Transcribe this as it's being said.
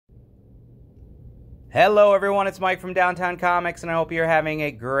Hello everyone, it's Mike from Downtown Comics, and I hope you're having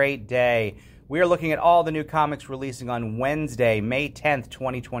a great day. We are looking at all the new comics releasing on Wednesday, May 10th,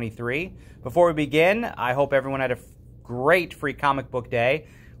 2023. Before we begin, I hope everyone had a great free comic book day.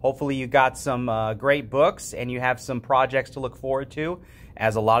 Hopefully you got some great books and you have some projects to look forward to,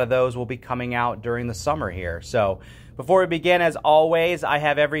 as a lot of those will be coming out during the summer here. So before we begin, as always, I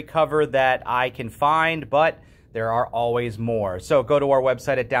have every cover that I can find, but there are always more. So go to our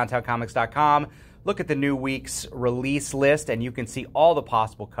website at downtowncomics.com. Look at the new week's release list, and you can see all the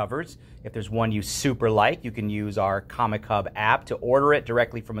possible covers. If there's one you super like, you can use our Comic Hub app to order it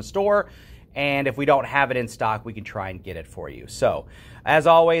directly from a store. And if we don't have it in stock, we can try and get it for you. So, as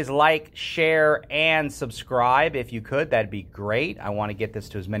always, like, share, and subscribe if you could. That'd be great. I want to get this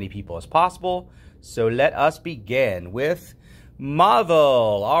to as many people as possible. So let us begin with Marvel.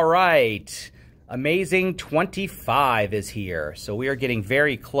 All right. Amazing 25 is here. So we are getting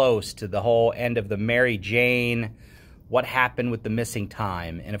very close to the whole end of the Mary Jane, what happened with the missing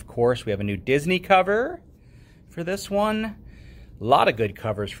time. And of course, we have a new Disney cover for this one. A lot of good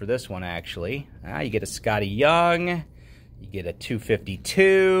covers for this one, actually. You get a Scotty Young, you get a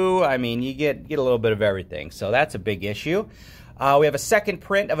 252. I mean, you get a little bit of everything. So that's a big issue. We have a second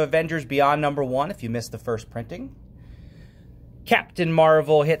print of Avengers Beyond #1, if you missed the first printing. Captain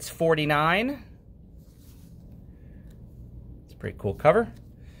Marvel hits 49. Pretty cool cover.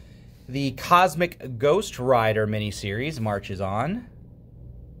 The Cosmic Ghost Rider miniseries marches on.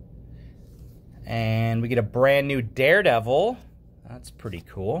 And we get a brand new Daredevil. That's pretty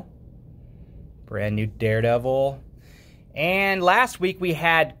cool. Brand new Daredevil. And last week we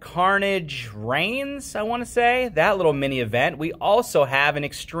had Carnage Reigns, I want to say. That little mini event. We also have an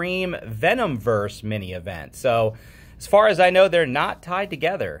Extreme Venomverse mini event. So as far as I know, they're not tied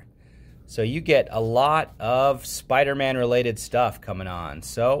together. So you get a lot of Spider-Man related stuff coming on.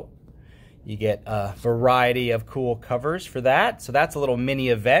 So you get a variety of cool covers for that. So that's a little mini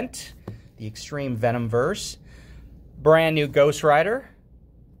event, the Extreme Venomverse. Brand new Ghost Rider.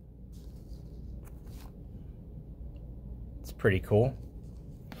 It's pretty cool.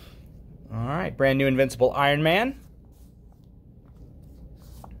 All right, brand new Invincible Iron Man.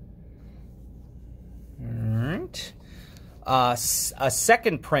 All right. A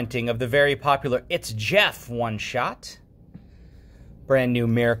second printing of the very popular It's Jeff one-shot. Brand new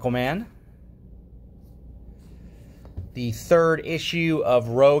Miracle Man. The third issue of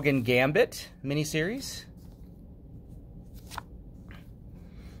Rogue and Gambit miniseries.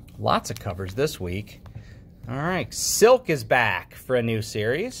 Lots of covers this week. All right, Silk is back for a new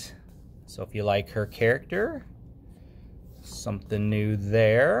series. So if you like her character, something new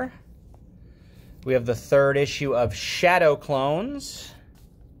there. We have the third issue of Shadow Clones,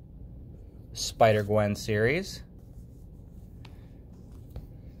 Spider-Gwen series.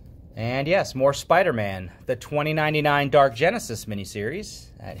 And yes, more Spider-Man, the 2099 Dark Genesis miniseries.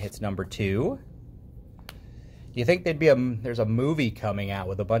 That hits #2. Do you think there's a movie coming out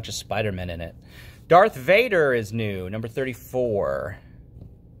with a bunch of Spider-Men in it? Darth Vader is new, #34.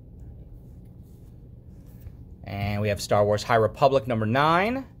 And we have Star Wars High Republic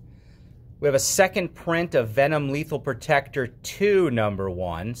 #9. We have a second print of Venom Lethal Protector 2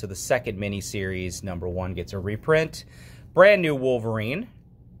 #1. So the second miniseries #1 gets a reprint. Brand new Wolverine.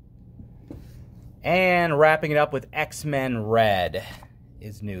 And wrapping it up with X-Men Red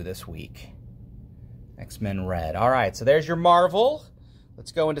is new this week. X-Men Red. All right, so there's your Marvel.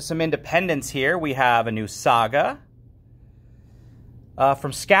 Let's go into some independents here. We have a new Saga.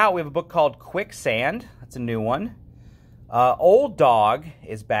 From Scout, we have a book called Quicksand. That's a new one. Old Dog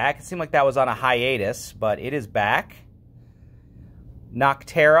is back. It seemed like that was on a hiatus, but it is back.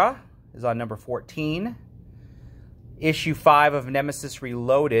 Noctera is on #14. Issue 5 of Nemesis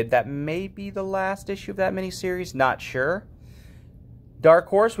Reloaded. That may be the last issue of that miniseries. Not sure. Dark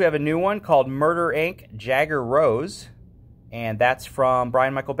Horse, we have a new one called Murder, Inc. Jagger Rose. And that's from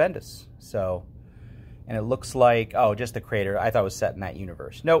Brian Michael Bendis. So, and it looks like, oh, just the creator. I thought it was set in that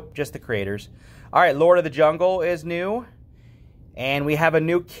universe. Nope, just the creators. All right, Lord of the Jungle is new. And we have a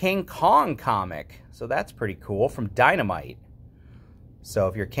new King Kong comic. So that's pretty cool, from Dynamite. So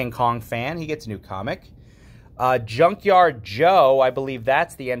if you're a King Kong fan, he gets a new comic. Junkyard Joe, I believe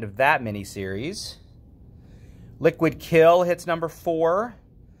that's the end of that miniseries. Liquid Kill hits #4.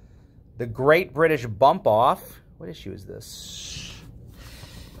 The Great British Bump Off. What issue is this?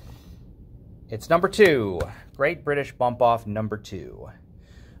 It's #2. Great British Bump Off #2.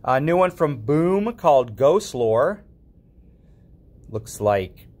 A new one from Boom called Ghost Lore. Looks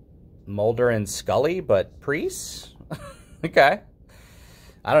like Mulder and Scully, but priests? Okay.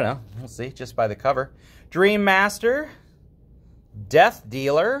 I don't know. We'll see just by the cover. Dream Master. Death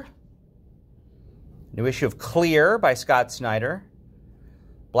Dealer. New issue of Clear by Scott Snyder.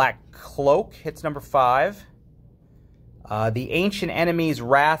 Black Cloak hits number 5. The Ancient Enemies,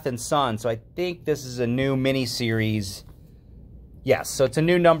 Wrath and Sun. So I think this is a new miniseries. Yes, so it's a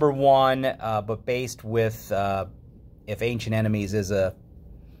new number 1, but based with if Ancient Enemies is a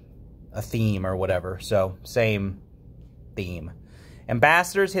theme or whatever. So same theme.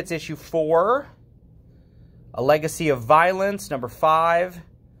 Ambassadors hits issue 4. A Legacy of Violence, number 5.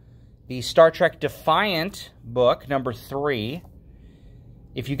 The Star Trek Defiant book, number 3.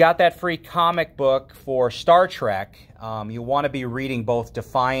 If you got that free comic book for Star Trek, you want to be reading both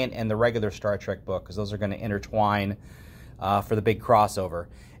Defiant and the regular Star Trek book, because those are going to intertwine for the big crossover.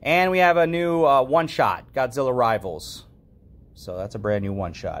 And we have a new one-shot, Godzilla Rivals. So that's a brand new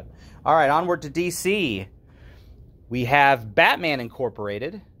one-shot. All right, onward to DC. We have Batman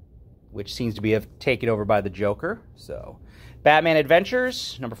Incorporated, which seems to be taken over by the Joker. So, Batman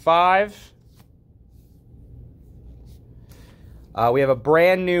Adventures, number 5. We have a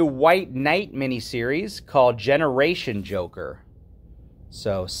brand new White Knight miniseries called Generation Joker.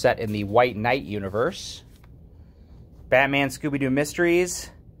 So, set in the White Knight universe. Batman Scooby-Doo Mysteries.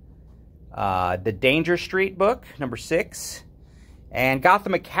 The Danger Street book, number 6. And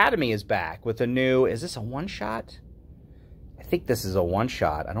Gotham Academy is back with a new... Is this a one-shot? I think this is a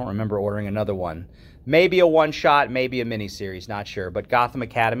one-shot. I don't remember ordering another one. Maybe a one-shot, maybe a miniseries, not sure. But Gotham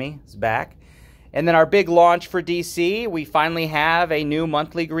Academy is back. And then our big launch for DC, we finally have a new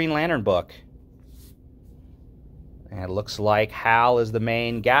monthly Green Lantern book. And it looks like Hal is the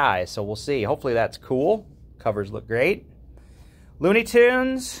main guy, so we'll see. Hopefully that's cool. Covers look great. Looney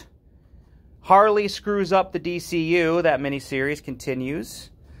Tunes. Harley screws up the DCU. That miniseries continues.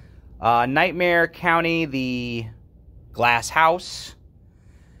 Nightmare County, the Glass House.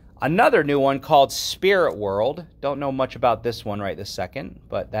 Another new one called Spirit World. Don't know much about this one right this second,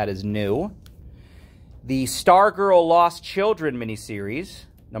 but that is new. The Stargirl Lost Children miniseries,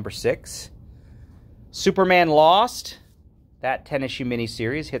 number 6. Superman Lost, that 10-issue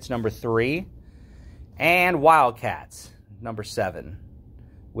miniseries, hits number 3. And Wildcats, number 7,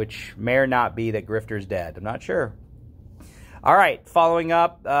 which may or not be that Grifter's dead. I'm not sure. All right, following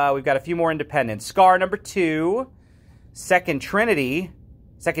up, we've got a few more independents. Scar, number 2. Second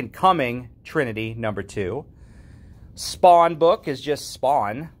Coming Trinity, number 2. Spawn book is just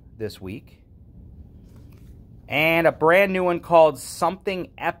Spawn this week. And a brand new one called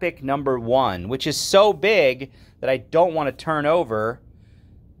Something Epic number 1, which is so big that I don't want to turn over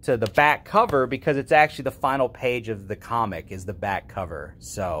to the back cover because it's actually the final page of the comic is the back cover.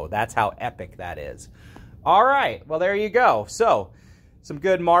 So that's how epic that is. All right, well, there you go. So some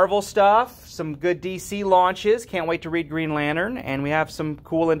good Marvel stuff, some good DC launches. Can't wait to read Green Lantern. And we have some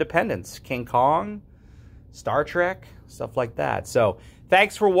cool independents. King Kong, Star Trek, stuff like that. So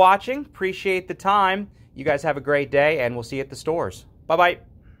thanks for watching. Appreciate the time. You guys have a great day, and we'll see you at the stores. Bye-bye.